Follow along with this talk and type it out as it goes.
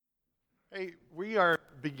Hey, we are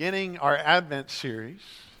beginning our Advent series,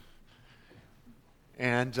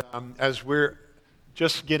 and as we're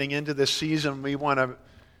just getting into this season, we want to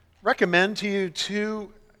recommend to you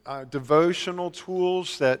two devotional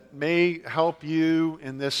tools that may help you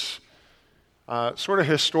in this sort of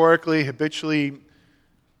historically, habitually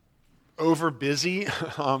over-busy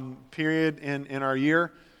period in our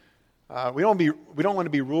year. We don't want to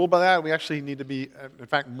be ruled by that. We actually need to be, in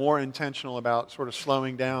fact, more intentional about sort of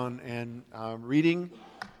slowing down and reading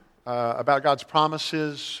about God's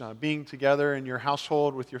promises, being together in your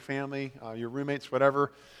household with your family, your roommates,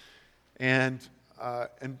 whatever, and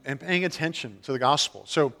paying attention to the gospel.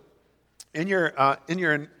 So, in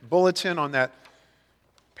your bulletin on that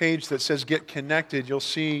page that says "Get Connected," you'll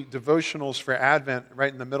see devotionals for Advent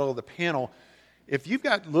right in the middle of the panel. If you've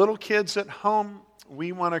got little kids at home,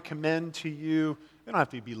 we want to commend to you, they don't have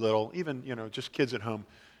to be little, even, just kids at home.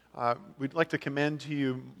 We'd like to commend to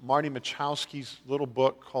you Marty Machowski's little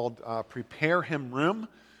book called Prepare Him Room.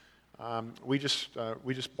 We just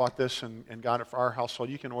bought this and got it for our household.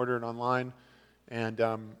 You can order it online and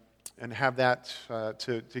have that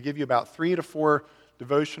to give you about 3 to 4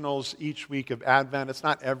 devotionals each week of Advent. It's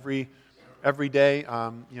not every day.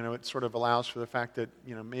 It sort of allows for the fact that,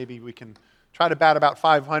 maybe we can try to bat about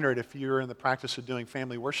 500 if you're in the practice of doing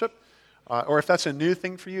family worship. Or if that's a new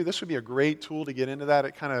thing for you, this would be a great tool to get into that.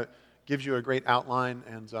 It kind of gives you a great outline,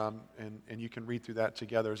 and you can read through that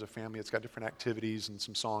together as a family. It's got different activities and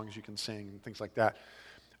some songs you can sing and things like that.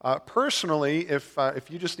 Personally, if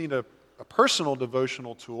you just need a personal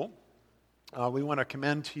devotional tool, we want to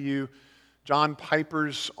commend to you John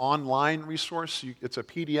Piper's online resource. It's a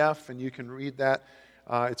PDF, and you can read that.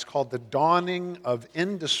 It's called The Dawning of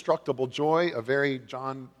Indestructible Joy, a very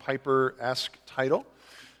John Piper-esque title.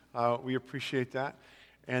 We appreciate that.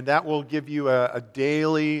 And that will give you a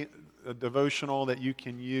daily devotional that you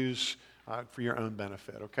can use for your own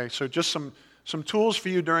benefit. Okay, so just some tools for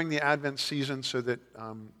you during the Advent season so that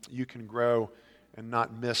you can grow and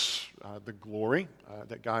not miss the glory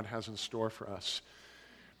that God has in store for us.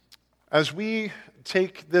 As we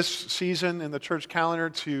take this season in the church calendar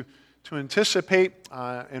to anticipate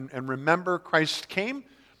and remember Christ came,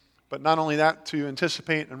 but not only that, to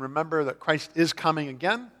anticipate and remember that Christ is coming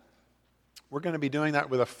again. We're going to be doing that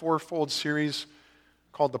with a 4-fold series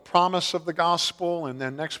called The Promise of the Gospel, and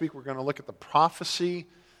then next week we're going to look at the prophecy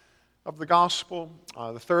of the gospel.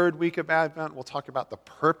 The third week of Advent, we'll talk about the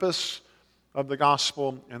purpose of the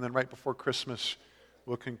gospel, and then right before Christmas,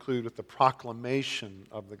 we'll conclude with the proclamation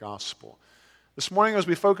of the gospel. This morning, as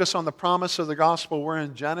we focus on the promise of the gospel, we're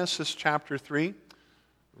in Genesis chapter 3,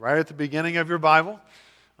 right at the beginning of your Bible.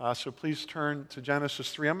 So please turn to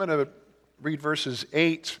Genesis 3. I'm going to read verses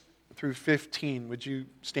 8 through 15. Would you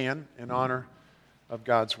stand in honor of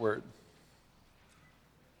God's word?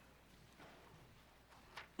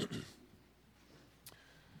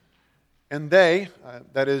 And they,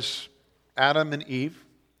 that is Adam and Eve,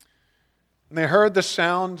 and they heard the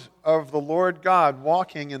sound of the Lord God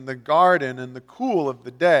walking in the garden in the cool of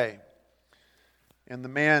the day. And the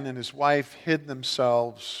man and his wife hid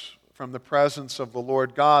themselves from the presence of the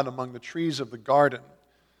Lord God among the trees of the garden.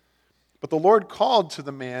 But the Lord called to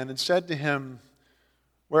the man and said to him,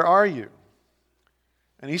 "Where are you?"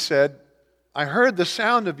 And he said, "I heard the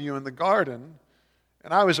sound of you in the garden,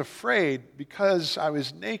 and I was afraid because I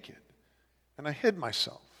was naked, and I hid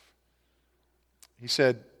myself." He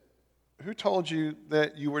said, "Who told you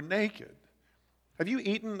that you were naked? Have you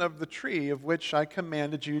eaten of the tree of which I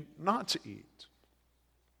commanded you not to eat?"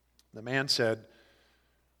 The man said,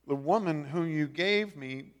 "The woman whom you gave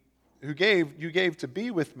to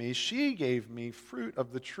be with me, she gave me fruit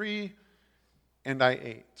of the tree, and I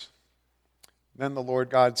ate." Then the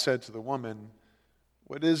Lord God said to the woman,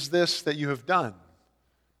 "What is this that you have done?"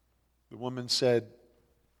 The woman said,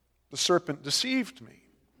 "The serpent deceived me,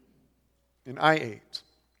 and I ate."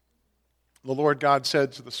 The Lord God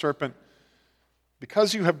said to the serpent,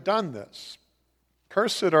 "Because you have done this,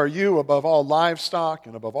 cursed are you above all livestock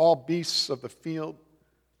and above all beasts of the field.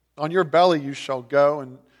 On your belly you shall go,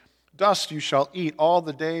 and dust you shall eat all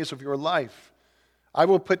the days of your life. I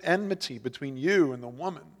will put enmity between you and the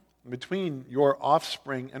woman, and between your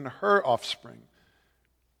offspring and her offspring.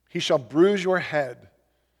 He shall bruise your head,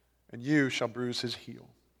 and you shall bruise his heel."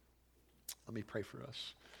 Let me pray for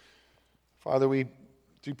us. Father, we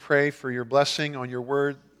do pray for your blessing on your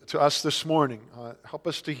word to us this morning. Help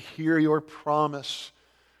us to hear your promise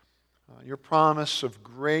of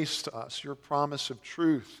grace to us, your promise of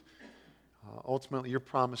truth, ultimately your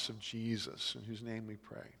promise of Jesus, in whose name we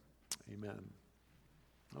pray. Amen.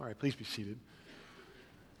 All right, please be seated.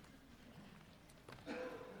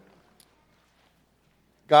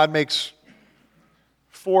 God makes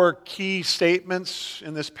four key statements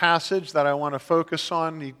in this passage that I want to focus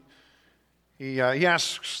on. He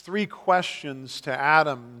asks three questions to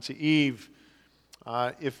Adam, to Eve.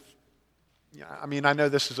 I know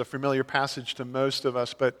this is a familiar passage to most of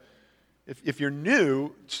us, but if you're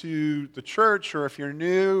new to the church, or if you're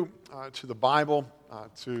new to the Bible,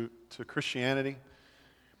 to Christianity,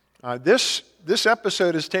 this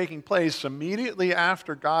episode is taking place immediately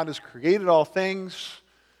after God has created all things,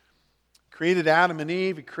 created Adam and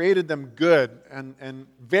Eve. He created them good, and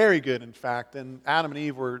very good, in fact. And Adam and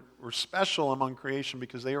Eve were special among creation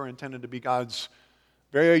because they were intended to be God's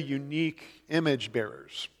very unique image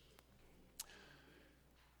bearers.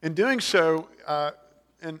 In doing so,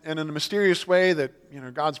 and in a mysterious way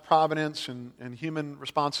that God's providence and human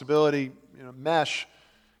responsibility mesh,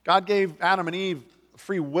 God gave Adam and Eve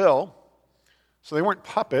free will, so they weren't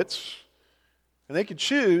puppets, and they could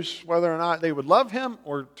choose whether or not they would love him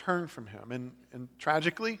or turn from him. And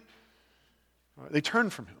tragically, they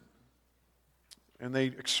turned from him. And they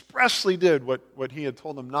expressly did what he had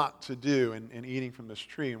told them not to do in eating from this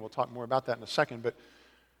tree, and we'll talk more about that in a second.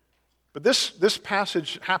 But this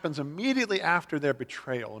passage happens immediately after their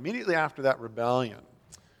betrayal, immediately after that rebellion.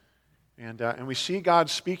 And we see God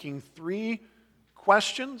speaking three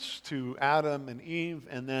questions to Adam and Eve,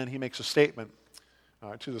 and then he makes a statement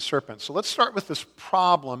to the serpent. So let's start with this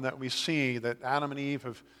problem that we see, that Adam and Eve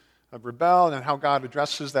have rebelled, and how God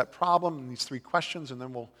addresses that problem in these three questions, and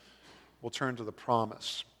then we'll turn to the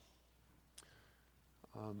promise.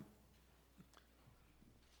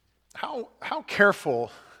 How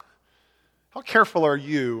careful are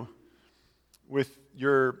you with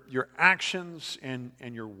your actions and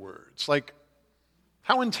your words? Like,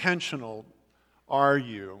 how intentional are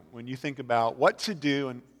you when you think about what to do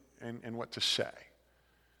and what to say?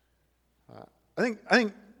 I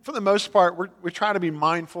think for the most part, we try to be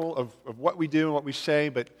mindful of what we do and what we say,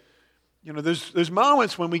 but those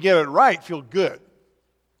moments when we get it right feel good.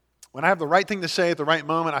 When I have the right thing to say at the right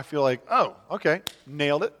moment, I feel like, oh, okay,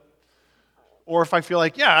 nailed it. Or if I feel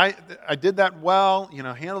like, yeah, I did that well,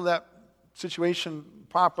 handled that situation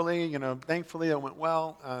properly, thankfully it went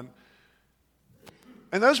well.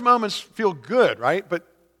 And those moments feel good, right? But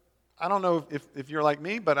I don't know if you're like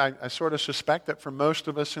me, but I sort of suspect that for most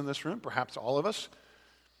of us in this room, perhaps all of us,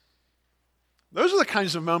 those are the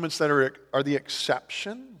kinds of moments that are the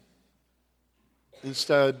exception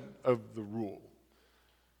instead of the rule.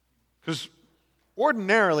 Because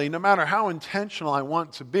ordinarily, no matter how intentional I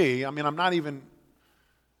want to be, I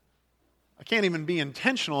can't even be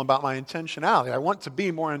intentional about my intentionality. I want to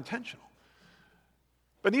be more intentional.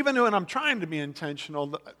 But even when I'm trying to be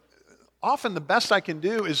intentional, often the best I can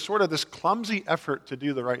do is sort of this clumsy effort to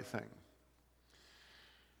do the right thing.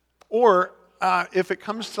 Or if it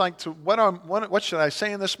comes to what should I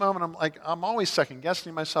say in this moment, I'm always second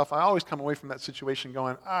guessing myself. I always come away from that situation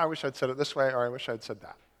going, I wish I'd said it this way, or I wish I'd said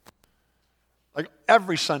that. Like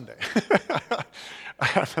every Sunday. I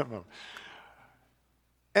have that moment.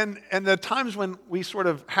 And the times when we sort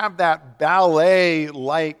of have that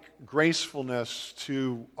ballet-like gracefulness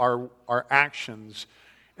to our actions,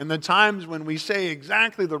 and the times when we say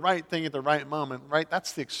exactly the right thing at the right moment, right,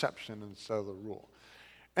 that's the exception instead of the rule.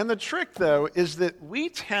 And the trick, though, is that we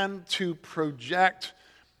tend to project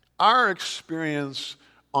our experience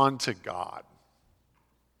onto God.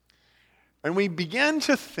 And we begin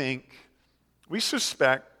to think, we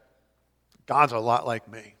suspect, God's a lot like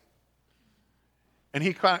me. And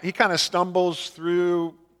he kind of stumbles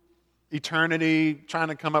through eternity, trying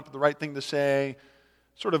to come up with the right thing to say,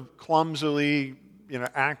 sort of clumsily,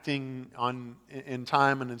 acting in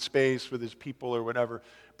time and in space with his people or whatever.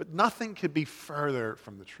 But nothing could be further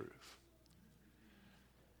from the truth.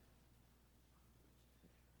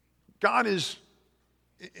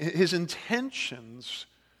 His intentions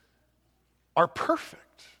are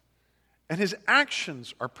perfect. And his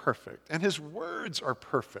actions are perfect. And his words are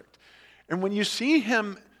perfect. And when you see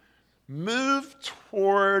him move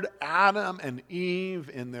toward Adam and Eve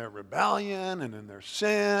in their rebellion and in their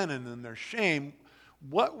sin and in their shame,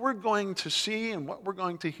 what we're going to see and what we're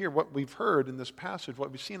going to hear, what we've heard in this passage, what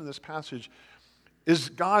we've seen in this passage, is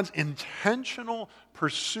God's intentional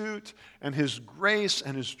pursuit and his grace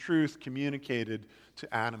and his truth communicated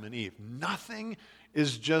to Adam and Eve. Nothing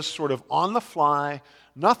is just sort of on the fly.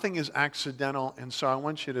 Nothing is accidental. And so I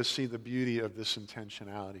want you to see the beauty of this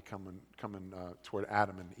intentionality coming toward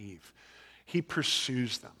Adam and Eve. He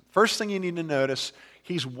pursues them. First thing you need to notice,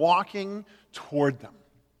 he's walking toward them.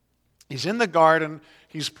 He's in the garden.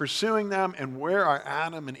 He's pursuing them. And where are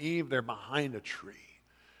Adam and Eve? They're behind a tree.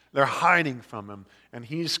 They're hiding from him. And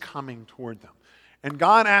he's coming toward them. And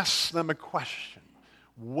God asks them a question.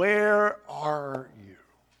 Where are you?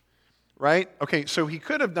 right? Okay, so he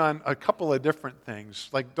could have done a couple of different things.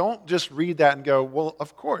 Like, don't just read that and go, well,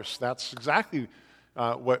 of course, that's exactly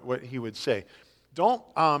what he would say. Don't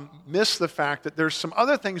miss the fact that there's some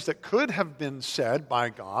other things that could have been said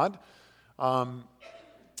by God. I'm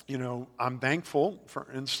thankful, for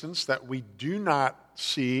instance, that we do not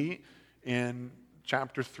see in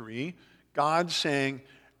chapter 3 God saying,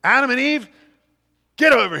 Adam and Eve,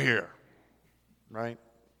 get over here, right?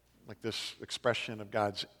 Like this expression of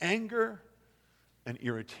God's anger and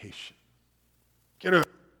irritation. Get over.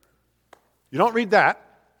 You don't read that,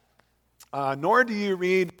 nor do you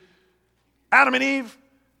read, Adam and Eve,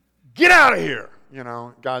 get out of here.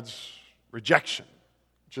 God's rejection,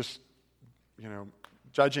 just,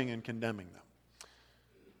 judging and condemning them.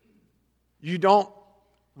 You don't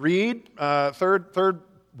read, third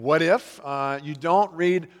what if, you don't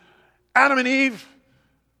read, Adam and Eve,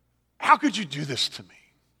 how could you do this to me?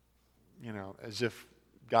 As if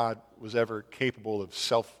God was ever capable of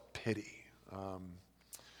self-pity.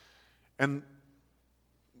 And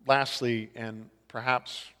lastly, and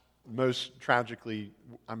perhaps most tragically,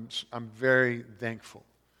 I'm very thankful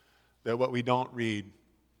that what we don't read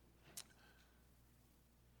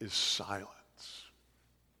is silence.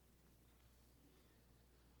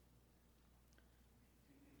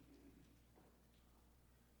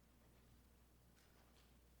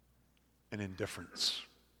 And indifference.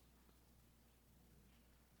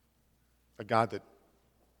 A God that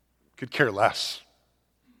could care less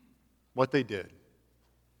what they did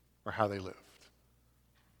or how they lived.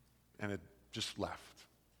 And it just left.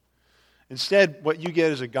 Instead, what you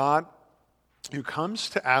get is a God who comes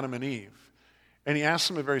to Adam and Eve, and he asks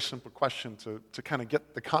them a very simple question to kind of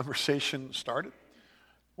get the conversation started.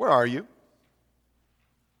 Where are you?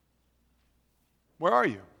 Where are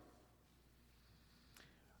you?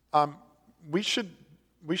 We should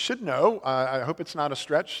know, I hope it's not a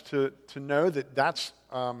stretch to know that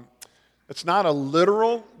it's not a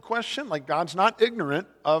literal question. Like, God's not ignorant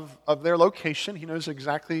of their location. He knows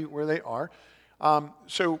exactly where they are.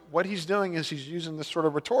 So what he's doing is he's using this sort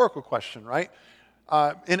of rhetorical question, right?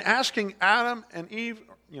 In asking Adam and Eve,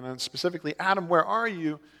 specifically Adam, where are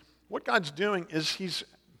you? What God's doing is he's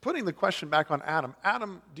putting the question back on Adam.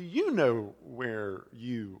 Adam, do you know where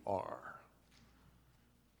you are?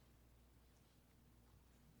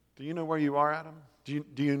 Do you know where you are, Adam? Do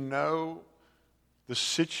you know the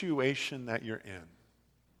situation that you're in?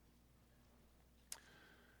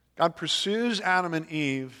 God pursues Adam and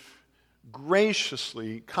Eve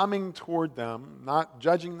graciously, coming toward them, not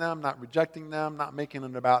judging them, not rejecting them, not making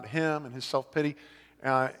it about him and his self-pity.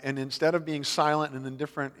 And instead of being silent and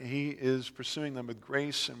indifferent, he is pursuing them with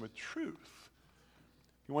grace and with truth.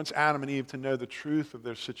 He wants Adam and Eve to know the truth of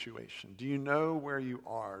their situation. Do you know where you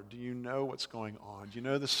are? Do you know what's going on? Do you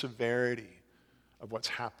know the severity of what's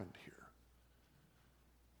happened here?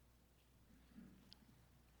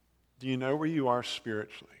 Do you know where you are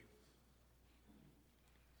spiritually?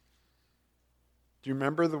 Do you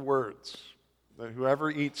remember the words that whoever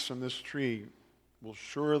eats from this tree will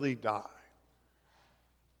surely die?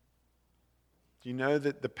 Do you know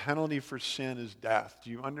that the penalty for sin is death? Do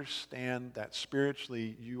you understand that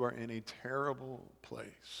spiritually you are in a terrible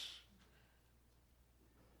place?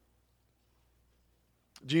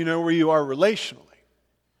 Do you know where you are relationally?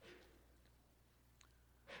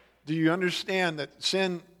 Do you understand that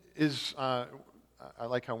sin is, I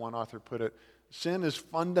like how one author put it, sin is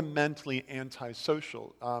fundamentally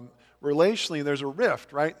antisocial. Relationally, there's a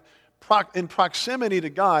rift, right? In proximity to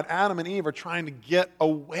God, Adam and Eve are trying to get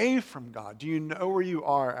away from God. Do you know where you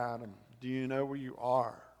are, Adam? Do you know where you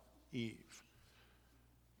are, Eve?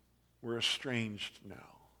 We're estranged now,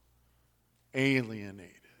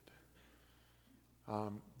 alienated.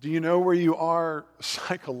 Do you know where you are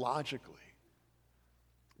psychologically?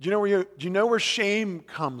 Do you know where shame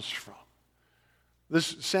comes from? This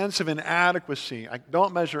sense of inadequacy. I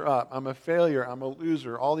don't measure up. I'm a failure. I'm a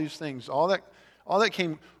loser. All these things. All that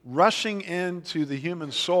came rushing into the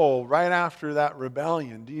human soul right after that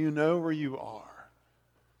rebellion. Do you know where you are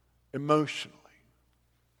emotionally?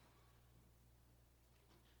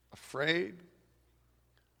 Afraid?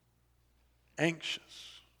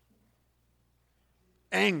 Anxious?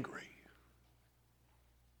 Angry?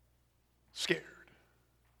 Scared?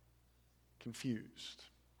 Confused?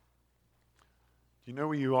 Do you know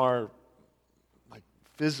where you are, like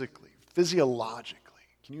physically, physiologically?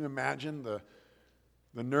 Can you imagine the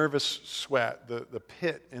nervous sweat, the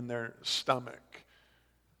pit in their stomach,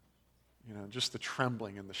 just the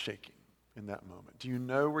trembling and the shaking in that moment? Do you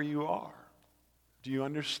know where you are? Do you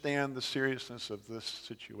understand the seriousness of this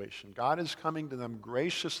situation? God is coming to them,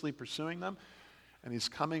 graciously pursuing them, and he's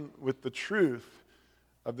coming with the truth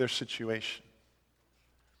of their situation.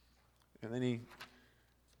 And then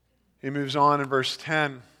he moves on in verse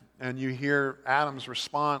 10, and you hear Adam's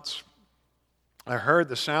response. I heard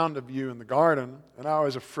the sound of you in the garden, and I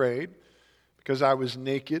was afraid because I was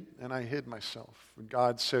naked, and I hid myself. And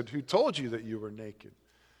God said, who told you that you were naked?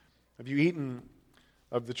 Have you eaten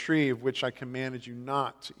of the tree of which I commanded you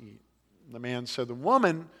not to eat? And the man said, the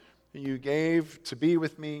woman that you gave to be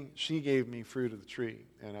with me, she gave me fruit of the tree,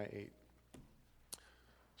 and I ate.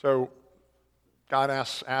 So God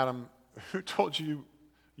asks Adam, who told you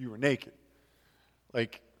you were naked?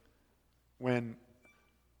 Like when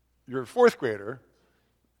your fourth grader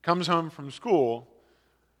comes home from school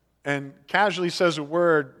and casually says a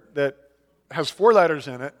word that has 4 letters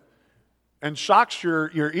in it and shocks your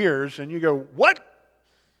ears, and you go, what?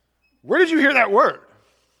 Where did you hear that word?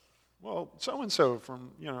 Well, so-and-so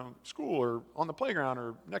from, school or on the playground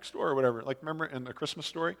or next door or whatever. Like, remember in the Christmas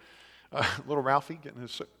story? Little Ralphie getting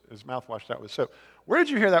his mouth washed out with soap. Where did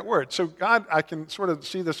you hear that word? So God, I can sort of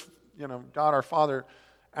see this, God our Father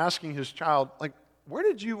asking his child, like, where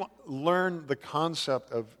did you learn the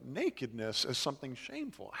concept of nakedness as something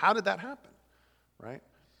shameful? How did that happen? Right?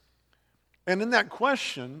 And in that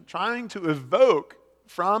question, trying to evoke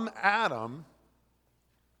from Adam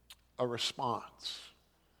a response.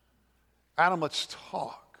 Adam, let's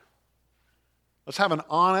talk. Let's have an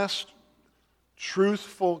honest,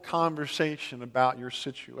 truthful conversation about your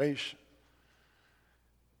situation.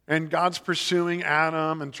 And God's pursuing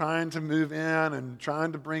Adam and trying to move in and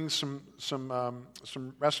trying to bring some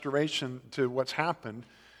restoration to what's happened.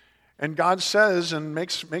 And God says and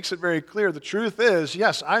makes it very clear, the truth is,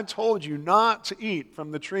 yes, I told you not to eat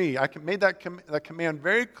from the tree. I made that command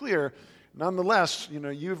very clear. Nonetheless,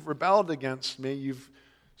 you've rebelled against me. You've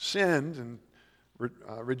sinned and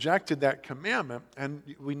rejected that commandment. And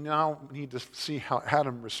we now need to see how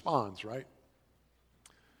Adam responds, right?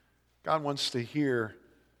 God wants to hear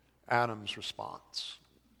Adam's response.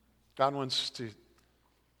 God wants to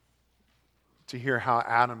hear how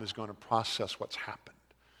Adam is going to process what's happened.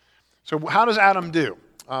 So how does Adam do?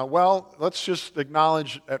 Well, let's just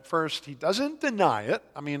acknowledge at first he doesn't deny it.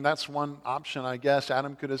 I mean, that's one option, I guess.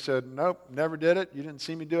 Adam could have said, nope, never did it. You didn't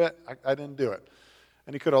see me do it. I didn't do it.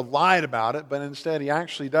 And he could have lied about it, but instead he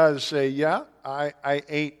actually does say, yeah, I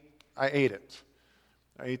ate it.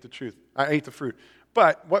 I ate the truth. I ate the fruit.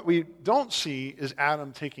 But what we don't see is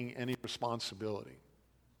Adam taking any responsibility.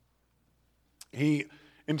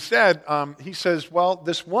 Instead, he says, well,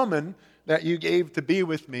 this woman that you gave to be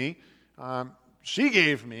with me, she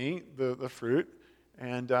gave me the fruit,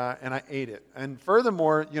 and I ate it. And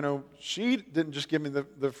furthermore, she didn't just give me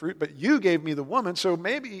the fruit, but you gave me the woman. So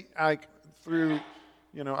maybe through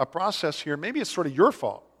a process here, maybe it's sort of your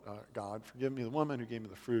fault, God, for giving me the woman who gave me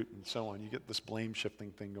the fruit, and so on. You get this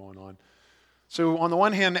blame-shifting thing going on. So on the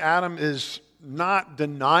one hand, Adam is not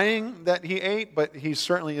denying that he ate, but he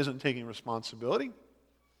certainly isn't taking responsibility.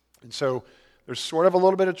 And so there's sort of a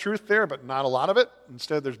little bit of truth there, but not a lot of it.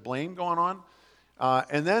 Instead, there's blame going on.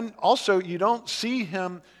 And then also, you don't see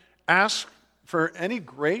him ask for any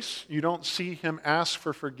grace. You don't see him ask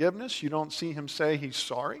for forgiveness. You don't see him say he's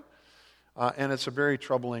sorry. And it's a very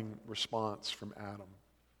troubling response from Adam.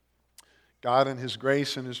 God, in his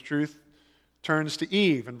grace and his truth, turns to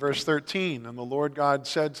Eve in verse 13. And the Lord God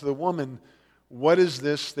said to the woman, what is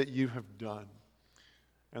this that you have done?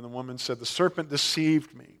 And the woman said, the serpent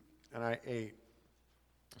deceived me, and I ate.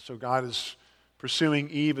 So God is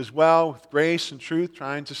pursuing Eve as well with grace and truth,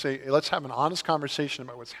 trying to say, hey, let's have an honest conversation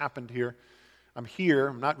about what's happened here. I'm here.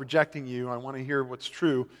 I'm not rejecting you. I want to hear what's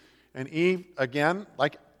true. And Eve, again,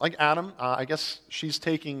 like Adam, I guess she's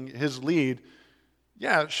taking his lead.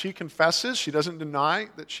 Yeah, she confesses. She doesn't deny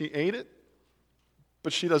that she ate it.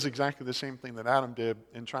 But she does exactly the same thing that Adam did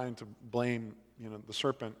in trying to blame, the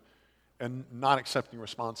serpent and not accepting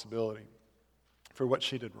responsibility for what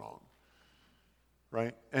she did wrong.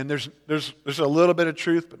 Right? And there's a little bit of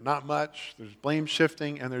truth, but not much. There's blame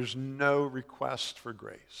shifting, and there's no request for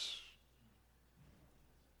grace.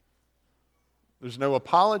 There's no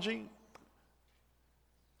apology.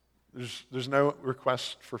 There's no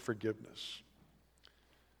request for forgiveness.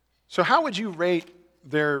 So how would you rate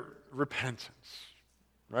their repentance?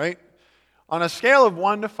 Right? On a scale of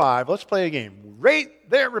 1 to 5, let's play a game. Rate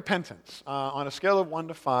their repentance. On a scale of 1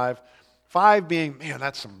 to 5, 5 being, man,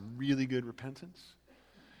 that's some really good repentance.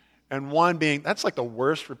 And 1 being, that's like the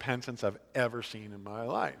worst repentance I've ever seen in my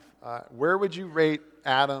life. Where would you rate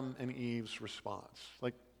Adam and Eve's response?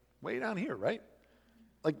 Like way down here, right?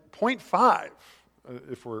 Like 0.5,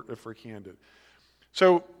 if we're candid.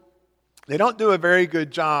 So they don't do a very good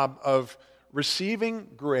job of receiving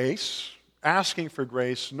grace, asking for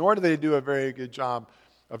grace, nor do they do a very good job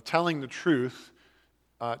of telling the truth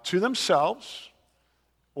to themselves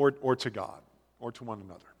or to God or to one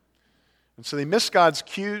another. And so they miss God's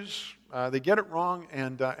cues. They get it wrong.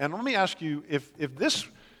 And let me ask you, if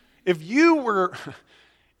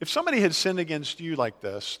somebody had sinned against you like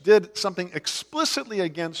this, did something explicitly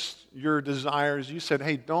against your desires, you said,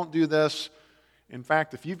 hey, don't do this. In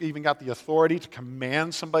fact, if you've even got the authority to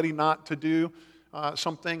command somebody not to do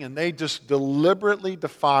something, and they just deliberately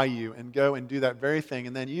defy you and go and do that very thing,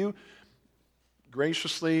 and then you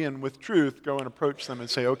graciously and with truth go and approach them and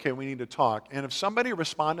say, okay, we need to talk. And if somebody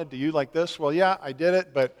responded to you like this, well, yeah, I did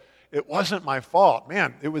it, but it wasn't my fault.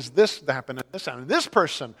 Man, it was this that happened and this happened. This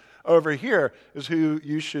person over here is who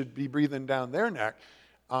you should be breathing down their neck.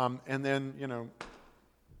 And then,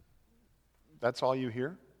 that's all you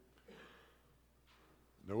hear?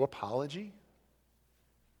 No apology?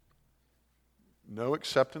 No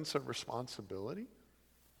acceptance of responsibility?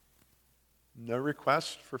 No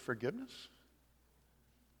request for forgiveness?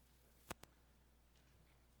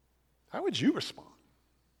 How would you respond?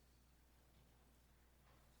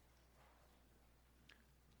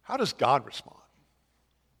 How does God respond?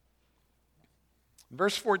 In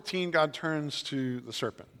verse 14, God turns to the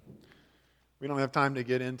serpent. We don't have time to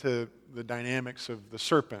get into the dynamics of the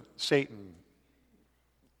serpent, Satan,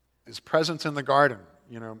 his presence in the garden.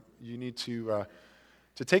 You need to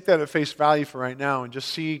take that at face value for right now and just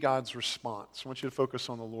see God's response. I want you to focus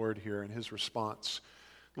on the Lord here and his response.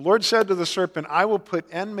 The Lord said to the serpent, I will put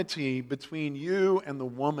enmity between you and the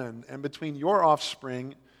woman, and between your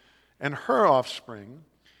offspring and her offspring.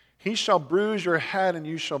 He shall bruise your head, and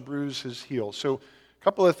you shall bruise his heel. So a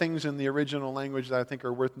couple of things in the original language that I think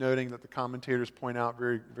are worth noting that the commentators point out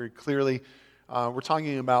very, very clearly. We're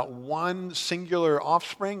talking about one singular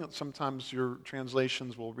offspring. Sometimes your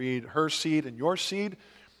translations will read her seed and your seed.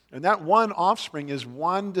 And that one offspring is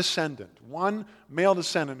one descendant, one male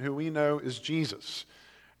descendant who we know is Jesus.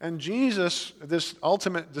 And Jesus, this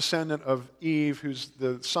ultimate descendant of Eve, who's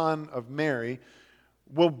the son of Mary,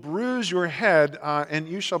 will bruise your head, and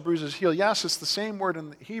you shall bruise his heel. Yes, it's the same word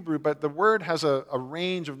in Hebrew, but the word has a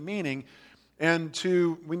range of meaning. And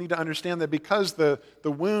we need to understand that because the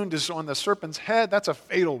wound is on the serpent's head, that's a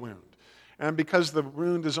fatal wound. And because the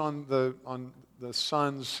wound is on the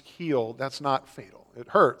son's heel, that's not fatal. It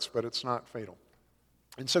hurts, but it's not fatal.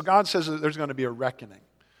 And so God says that there's going to be a reckoning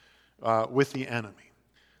with the enemy.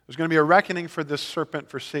 There's going to be a reckoning for this serpent,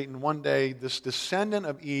 for Satan. One day, this descendant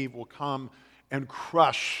of Eve will come and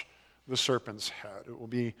crush the serpent's head. It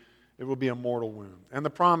will be a mortal wound. And the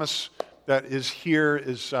promise that is here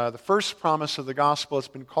is the first promise of the gospel. It's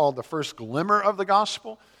been called the first glimmer of the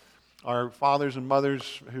gospel. Our fathers and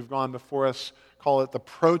mothers who've gone before us call it the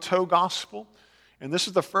proto-gospel. And this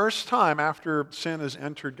is the first time after sin has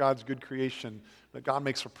entered God's good creation that God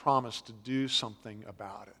makes a promise to do something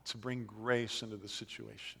about it, to bring grace into the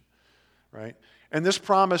situation, right? And this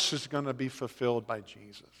promise is going to be fulfilled by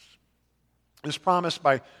Jesus. This promise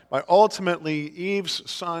by ultimately Eve's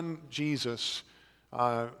son, Jesus,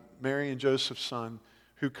 Mary and Joseph's son,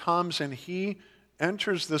 who comes and he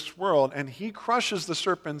enters this world and he crushes the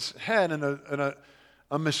serpent's head in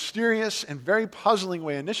a mysterious and very puzzling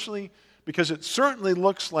way initially, because it certainly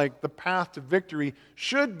looks like the path to victory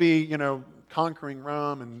should be, conquering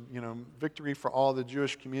Rome and, victory for all the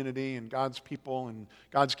Jewish community and God's people and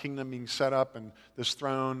God's kingdom being set up and this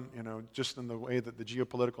throne, just in the way that the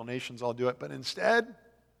geopolitical nations all do it. But instead,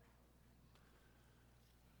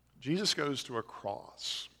 Jesus goes to a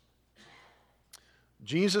cross.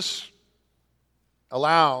 Jesus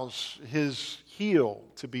allows his heel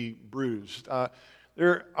to be bruised.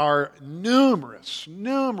 There are numerous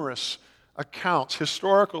accounts,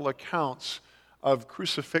 historical accounts of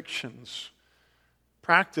crucifixions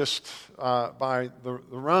practiced by the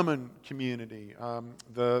Roman community,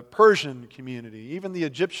 the Persian community, even the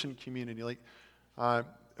Egyptian community. The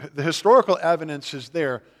historical evidence is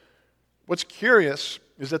there. What's curious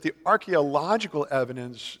is that the archaeological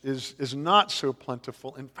evidence is not so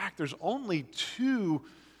plentiful. In fact, there's only two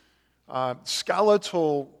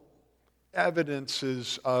skeletal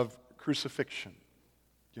evidences of crucifixion.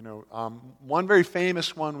 One very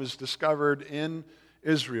famous one was discovered in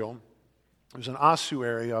Israel. It was an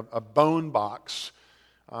ossuary, a bone box.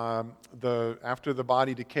 After the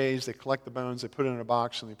body decays, they collect the bones, they put it in a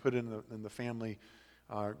box, and they put it in the family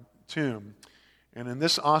tomb. And in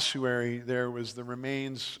this ossuary, there was the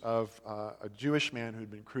remains of a Jewish man who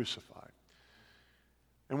had been crucified.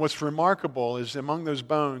 And what's remarkable is among those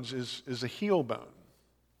bones is a heel bone.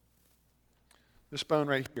 This bone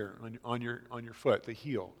right here on your foot, the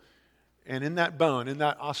heel. And in that bone, in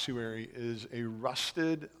that ossuary, is a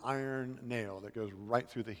rusted iron nail that goes right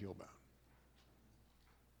through the heel bone.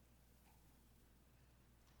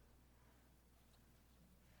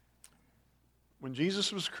 when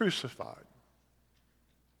Jesus was crucified,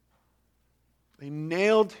 they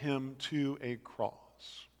nailed him to a cross.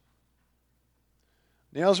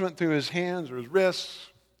 Nails went through his hands or his wrists,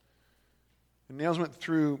 and nails went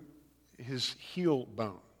through his heel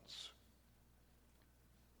bones.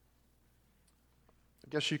 I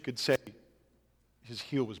guess you could say his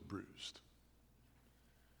heel was bruised.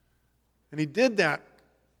 And he did that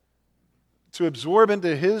to absorb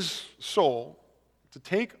into his soul, to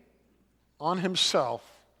take on himself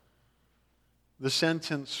the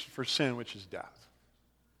sentence for sin, which is death.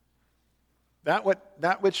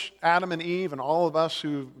 That which Adam and Eve and all of us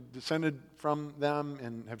who descended from them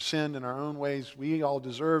and have sinned in our own ways, we all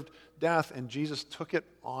deserved death, and Jesus took it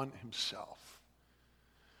on himself.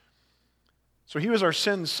 So he was our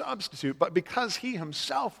sin substitute, but because he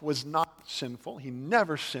himself was not sinful, he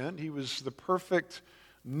never sinned, he was the perfect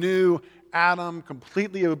new Adam,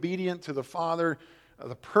 completely obedient to the Father,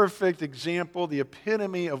 the perfect example, the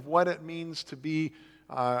epitome of what it means to be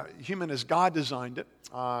human as God designed it,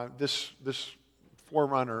 this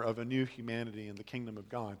forerunner of a new humanity in the kingdom of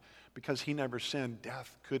God. Because he never sinned,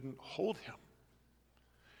 death couldn't hold him.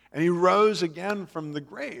 And he rose again from the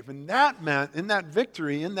grave. And that meant, in that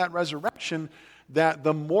victory, in that resurrection, that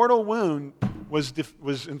the mortal wound was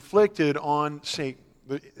inflicted on Satan.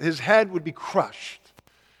 His head would be crushed.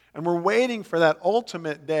 And we're waiting for that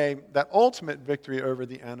ultimate day, that ultimate victory over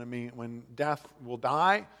the enemy, when death will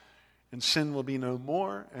die and sin will be no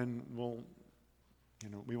more, and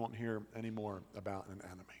we won't hear any more about an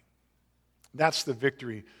enemy. That's the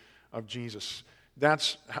victory of Jesus.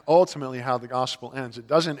 That's ultimately how the gospel ends. It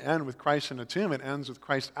doesn't end with Christ in the tomb. It ends with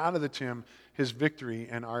Christ out of the tomb, his victory,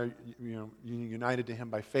 and our united to him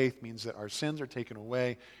by faith means that our sins are taken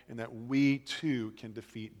away and that we too can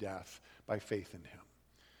defeat death by faith in him.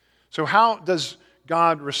 So how does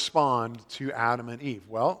God respond to Adam and Eve?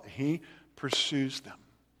 Well, he pursues them.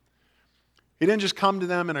 He didn't just come to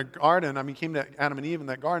them in a garden. He came to Adam and Eve in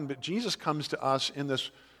that garden, but Jesus comes to us in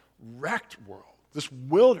this wrecked world, this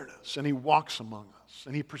wilderness, and he walks among us,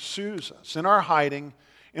 and he pursues us in our hiding,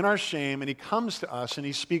 in our shame, and he comes to us, and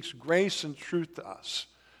he speaks grace and truth to us.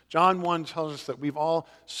 John 1 tells us that we've all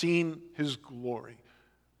seen his glory,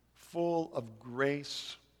 full of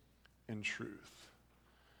grace and truth.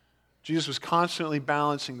 Jesus was constantly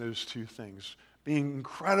balancing those two things, being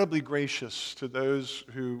incredibly gracious to those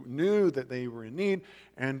who knew that they were in need,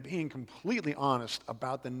 and being completely honest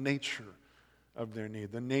about the nature of their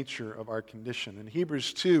need, the nature of our condition. In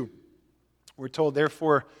Hebrews 2, we're told,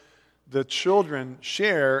 therefore, the children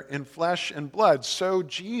share in flesh and blood, so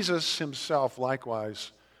Jesus himself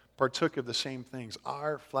likewise partook of the same things,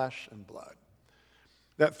 our flesh and blood,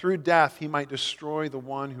 that through death he might destroy the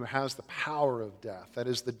one who has the power of death, that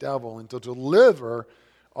is the devil, and to deliver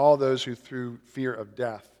all those who through fear of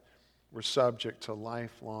death were subject to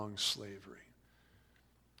lifelong slavery.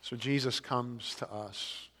 So Jesus comes to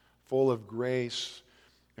us full of grace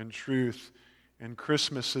and truth, and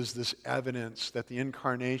Christmas is this evidence that the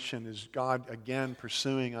incarnation is God again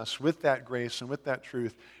pursuing us with that grace and with that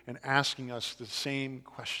truth and asking us the same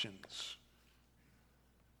questions.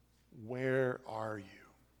 Where are you?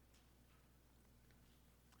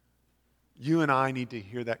 You and I need to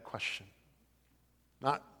hear that question.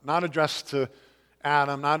 Not addressed to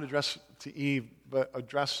Adam, not addressed to Eve, but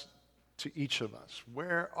addressed to each of us.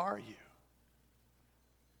 Where are you?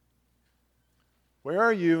 Where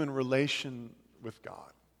are you in relation with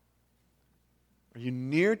God? Are you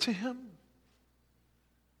near to him?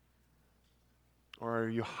 Or are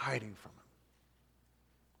you hiding from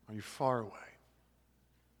him? Are you far away?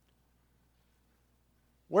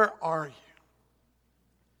 Where are you?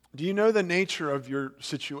 Do you know the nature of your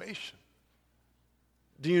situation?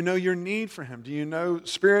 Do you know your need for him? Do you know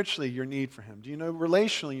spiritually your need for him? Do you know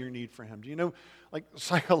relationally your need for him? Do you know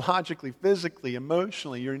psychologically, physically,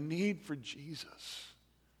 emotionally your need for Jesus?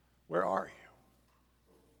 Where are you?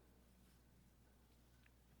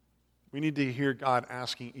 We need to hear God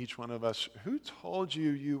asking each one of us, who told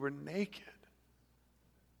you you were naked?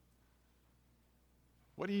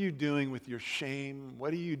 What are you doing with your shame?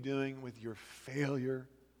 What are you doing with your failure?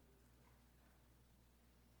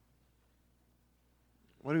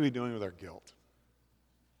 What are we doing with our guilt?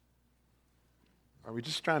 Are we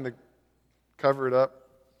just trying to cover it up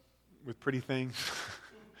with pretty things?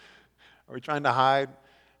 Are we trying to hide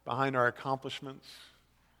behind our accomplishments?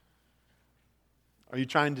 Are you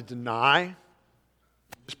trying to deny?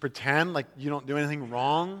 Just pretend like you don't do anything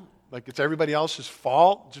wrong? Like it's everybody else's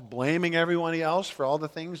fault? Just blaming everybody else for all the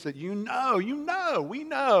things that we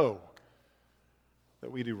know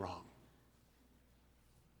that we do wrong.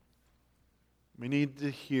 We need to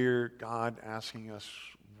hear God asking us,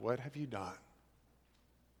 what have you done?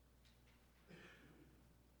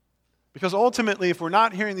 Because ultimately, if we're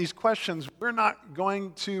not hearing these questions, we're not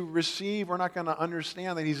going to receive, we're not going to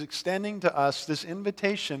understand that he's extending to us this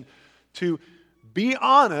invitation to be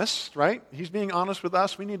honest, right? He's being honest with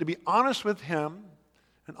us. We need to be honest with him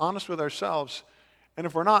and honest with ourselves. And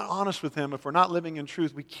if we're not honest with him, if we're not living in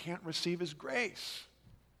truth, we can't receive his grace.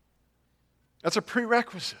 That's a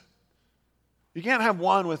prerequisite. You can't have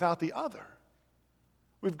one without the other.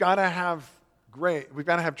 We've got to have grace. We've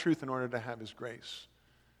got to have truth in order to have his grace.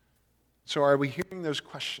 So are we hearing those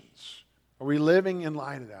questions? Are we living in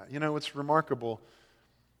light of that? You know, it's remarkable.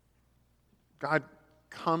 God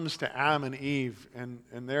comes to Adam and Eve, and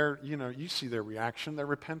their, you see their reaction. Their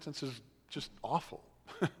repentance is just awful.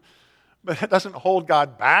 But it doesn't hold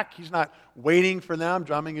God back. He's not waiting for them,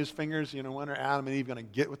 drumming his fingers, when are Adam and Eve going to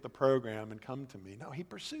get with the program and come to me? No, he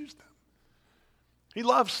pursues them. He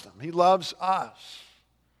loves them. He loves us.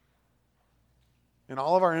 In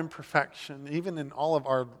all of our imperfection, even in all of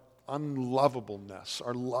our unlovableness,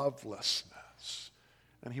 our lovelessness.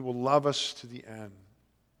 And he will love us to the end.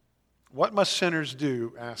 What must sinners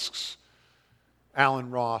do, asks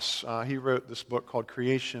Alan Ross. He wrote this book called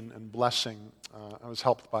Creation and Blessing. I was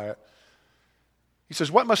helped by it. He says,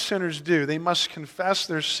 what must sinners do? They must confess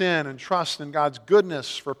their sin and trust in God's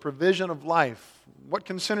goodness for provision of life. What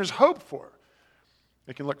can sinners hope for?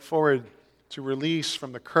 They can look forward to release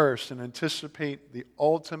from the curse and anticipate the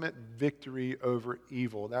ultimate victory over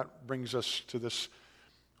evil. That brings us to this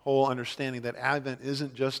whole understanding that Advent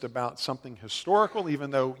isn't just about something historical, even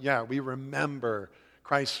though, we remember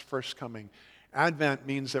Christ's first coming. Advent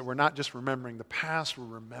means that we're not just remembering the past, we're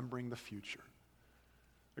remembering the future.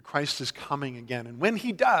 That Christ is coming again. And when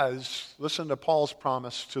he does, listen to Paul's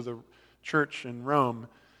promise to the church in Rome.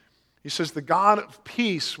 He says, the God of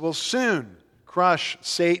peace will soon crush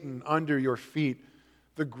Satan under your feet.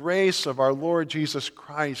 The grace of our Lord Jesus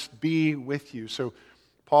Christ be with you. So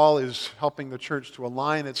Paul is helping the church to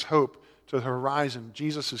align its hope to the horizon.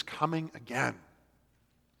 Jesus is coming again.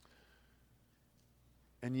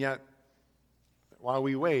 And yet, while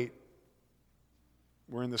we wait,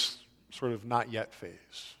 we're in this sort of not yet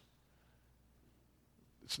phase.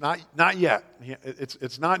 It's not yet.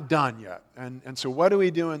 It's not done yet. And so what do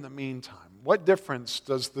we do in the meantime? What difference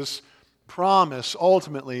does this promise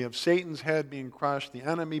ultimately of Satan's head being crushed, the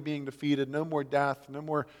enemy being defeated, no more death, no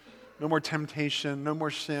more temptation, no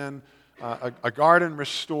more sin, a garden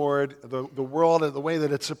restored, the world the way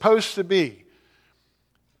that it's supposed to be.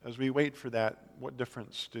 As we wait for that, what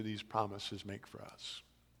difference do these promises make for us?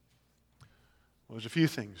 Well, there's a few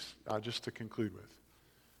things just to conclude with.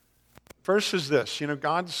 First is this,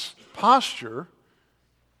 God's posture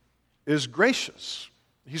is gracious.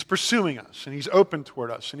 He's pursuing us, and he's open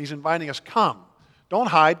toward us, and he's inviting us, come. Don't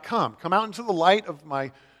hide, come. Come out into the light of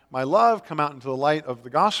my love, come out into the light of the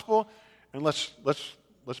gospel, and let's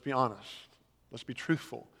be honest. Let's be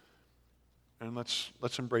truthful, and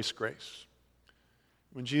let's embrace grace.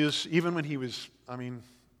 When Jesus, even when he was,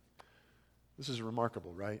 this is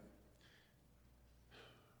remarkable, right?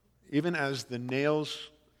 Even as the nails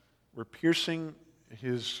were piercing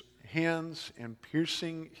his hands and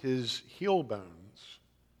piercing his heel bones,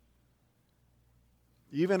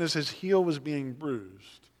 even as his heel was being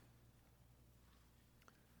bruised,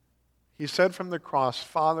 he said from the cross,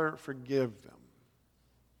 Father, forgive them.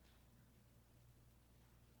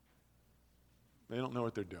 They don't know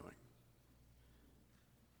what they're doing.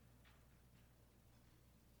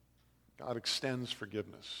 God extends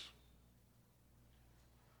forgiveness.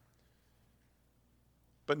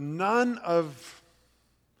 But none of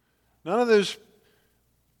those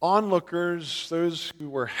onlookers, those who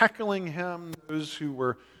were heckling him, those who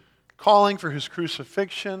were calling for his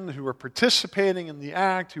crucifixion, who were participating in the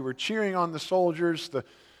act, who were cheering on the soldiers, the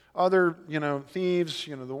other, thieves,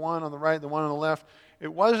 the one on the right, the one on the left,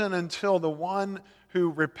 it wasn't until the one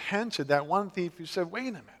who repented, that one thief who said, wait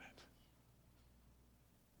a minute.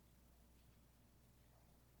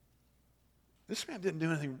 This man didn't do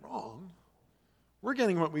anything wrong. We're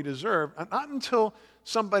getting what we deserve. And not until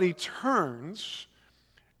somebody turns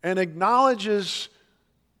and acknowledges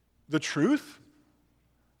the truth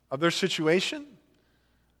of their situation,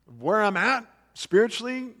 of where I'm at,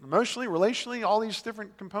 spiritually, emotionally, relationally, all these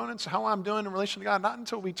different components, how I'm doing in relation to God, not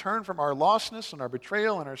until we turn from our lostness and our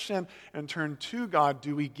betrayal and our sin and turn to God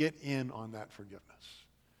do we get in on that forgiveness.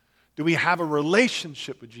 Do we have a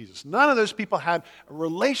relationship with Jesus? None of those people had a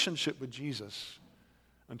relationship with Jesus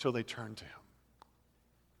until they turned to him.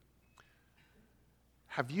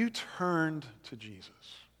 Have you turned to Jesus?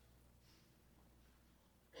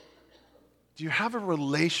 Do you have a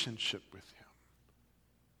relationship with him?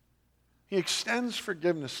 He extends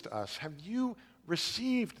forgiveness to us. Have you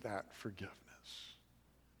received that forgiveness?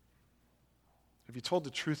 Have you told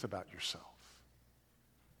the truth about yourself?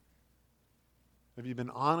 Have you been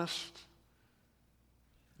honest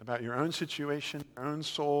about your own situation, your own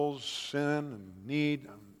soul's sin and need?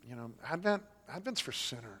 Advent's for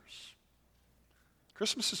sinners.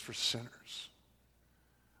 Christmas is for sinners.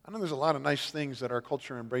 I know there's a lot of nice things that our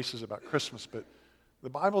culture embraces about Christmas, but the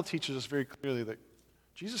Bible teaches us very clearly that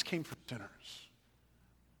Jesus came for sinners.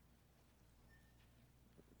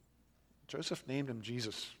 Joseph named him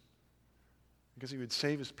Jesus because he would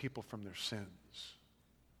save his people from their sins.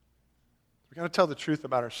 We've got to tell the truth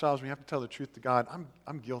about ourselves. We have to tell the truth to God.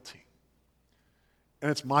 I'm guilty. And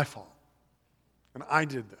it's my fault. And I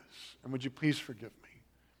did this. And would you please forgive me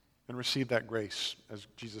and receive that grace as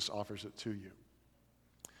Jesus offers it to you?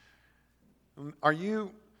 And are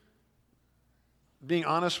you being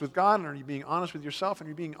honest with God, and are you being honest with yourself, and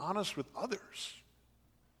are you being honest with others?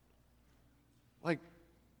 Like,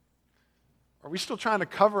 are we still trying to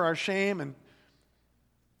cover our shame and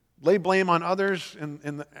lay blame on others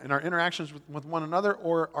in our interactions with one another,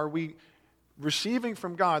 or are we receiving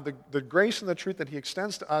from God the grace and the truth that He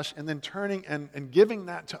extends to us and then turning and giving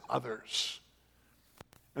that to others?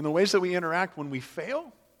 And the ways that we interact when we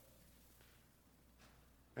fail,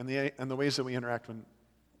 and the ways that we interact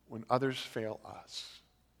when others fail us.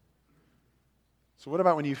 So what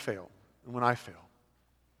about when you fail and when I fail?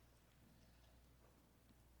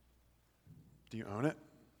 Do you own it?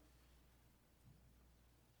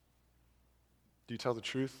 Do you tell the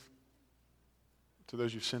truth to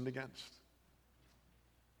those you've sinned against?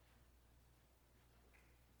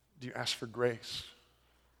 Do you ask for grace?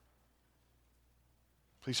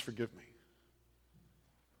 Please forgive me.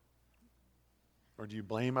 Or do you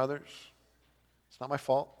blame others? It's not my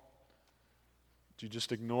fault. Do you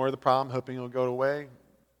just ignore the problem, hoping it'll go away?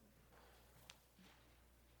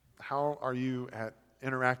 How are you at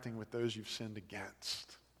interacting with those you've sinned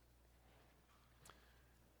against?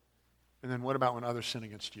 And then what about when others sin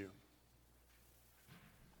against you?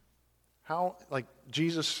 How, like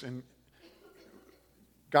Jesus and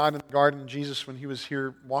God in the garden, Jesus, when He was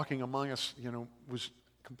here walking among us, was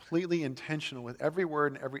completely intentional with every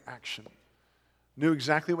word and every action. Knew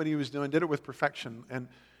exactly what He was doing, did it with perfection. And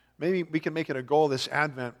maybe we can make it a goal this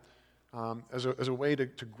Advent as a way to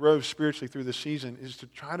grow spiritually through this season, is to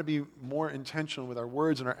try to be more intentional with our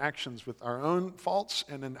words and our actions, with our own faults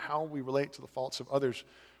and then how we relate to the faults of others.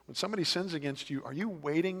 When somebody sins against you, are you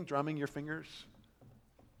waiting, drumming your fingers?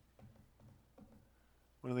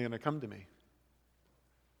 When are they going to come to me?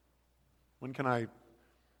 When can I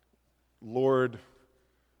lord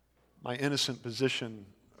my innocent position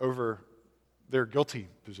over their guilty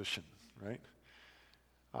position, right?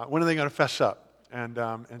 When are they going to fess up? And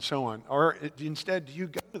so on. Or instead, do you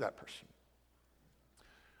go to that person?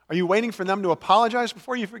 Are you waiting for them to apologize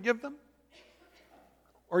before you forgive them?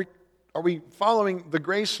 Or are we following the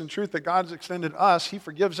grace and truth that God's extended us? He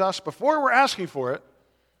forgives us before we're asking for it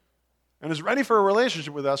and is ready for a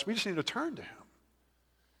relationship with us. We just need to turn to Him.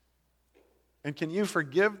 And can you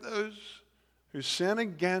forgive those who sin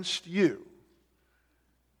against you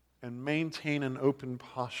and maintain an open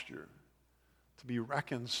posture to be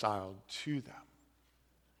reconciled to them?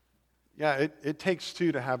 Yeah, it takes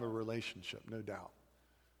two to have a relationship, no doubt.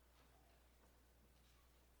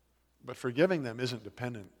 But forgiving them isn't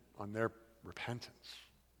dependent on their repentance.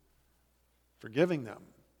 Forgiving them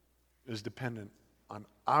is dependent on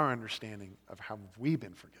our understanding of how we've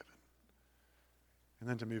been forgiven. And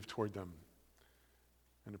then to move toward them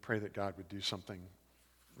and to pray that God would do something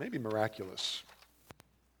maybe miraculous,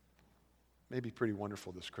 maybe pretty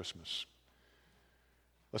wonderful this Christmas.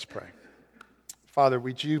 Let's pray. Father,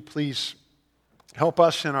 would you please help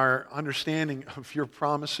us in our understanding of your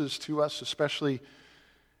promises to us, especially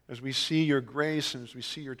as we see your grace and as we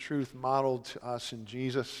see your truth modeled to us in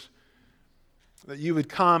Jesus, that you would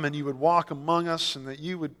come and you would walk among us and that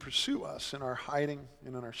you would pursue us in our hiding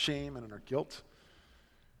and in our shame and in our guilt.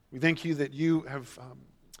 We thank you that you have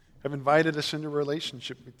invited us into a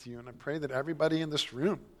relationship with you, and I pray that everybody in this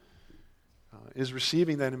room is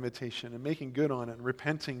receiving that invitation and making good on it and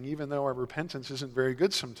repenting, even though our repentance isn't very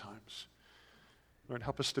good sometimes. Lord,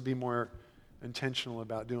 help us to be more intentional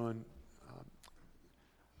about doing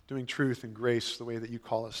truth and grace the way that you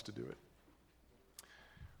call us to do it.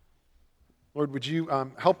 Lord, would you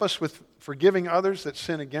help us with forgiving others that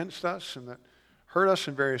sin against us and that hurt us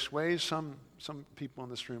in various ways? Some people in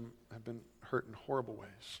this room have been hurt in horrible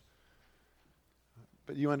ways.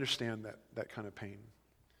 But you understand that kind of pain.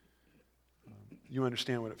 You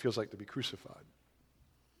understand what it feels like to be crucified.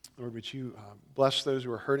 Lord, would you bless those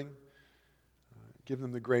who are hurting? Give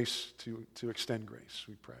them the grace to extend grace,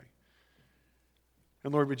 we pray.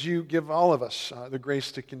 And Lord, would you give all of us the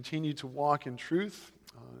grace to continue to walk in truth,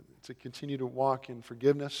 to continue to walk in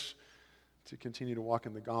forgiveness, to continue to walk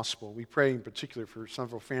in the gospel. We pray in particular for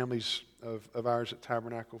several families of ours at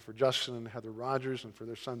Tabernacle, for Justin and Heather Rogers, and for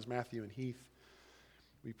their sons Matthew and Heath.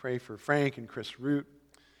 We pray for Frank and Chris Root.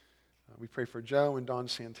 We pray for Joe and Dawn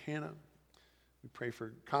Santana. We pray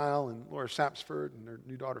for Kyle and Laura Sapsford and their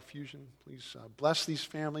new daughter Fusion. Please bless these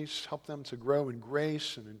families. Help them to grow in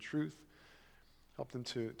grace and in truth. Help them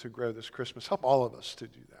to grow this Christmas. Help all of us to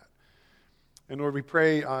do that. And Lord, we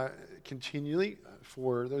pray continually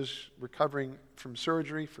for those recovering from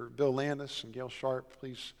surgery, for Bill Landis and Gail Sharp.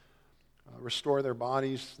 Please restore their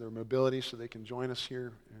bodies, their mobility, so they can join us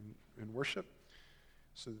here in worship,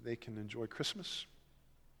 so that they can enjoy Christmas.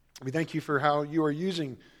 We thank you for how you are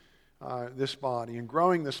using this body and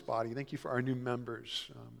growing this body. Thank you for our new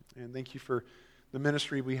members. And thank you for the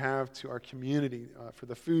ministry we have to our community, for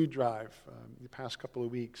the food drive the past couple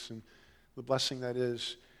of weeks, and the blessing that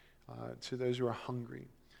is to those who are hungry.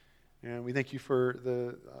 And we thank you for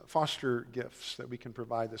the foster gifts that we can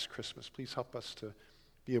provide this Christmas. Please help us to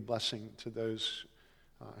be a blessing to those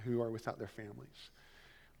who are without their families.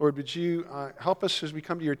 Lord, would you help us as we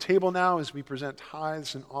come to your table now, as we present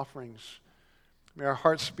tithes and offerings. May our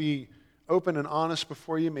hearts be open and honest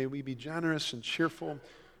before you. May we be generous and cheerful.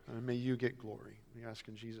 May you get glory. We ask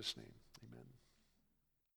in Jesus' name.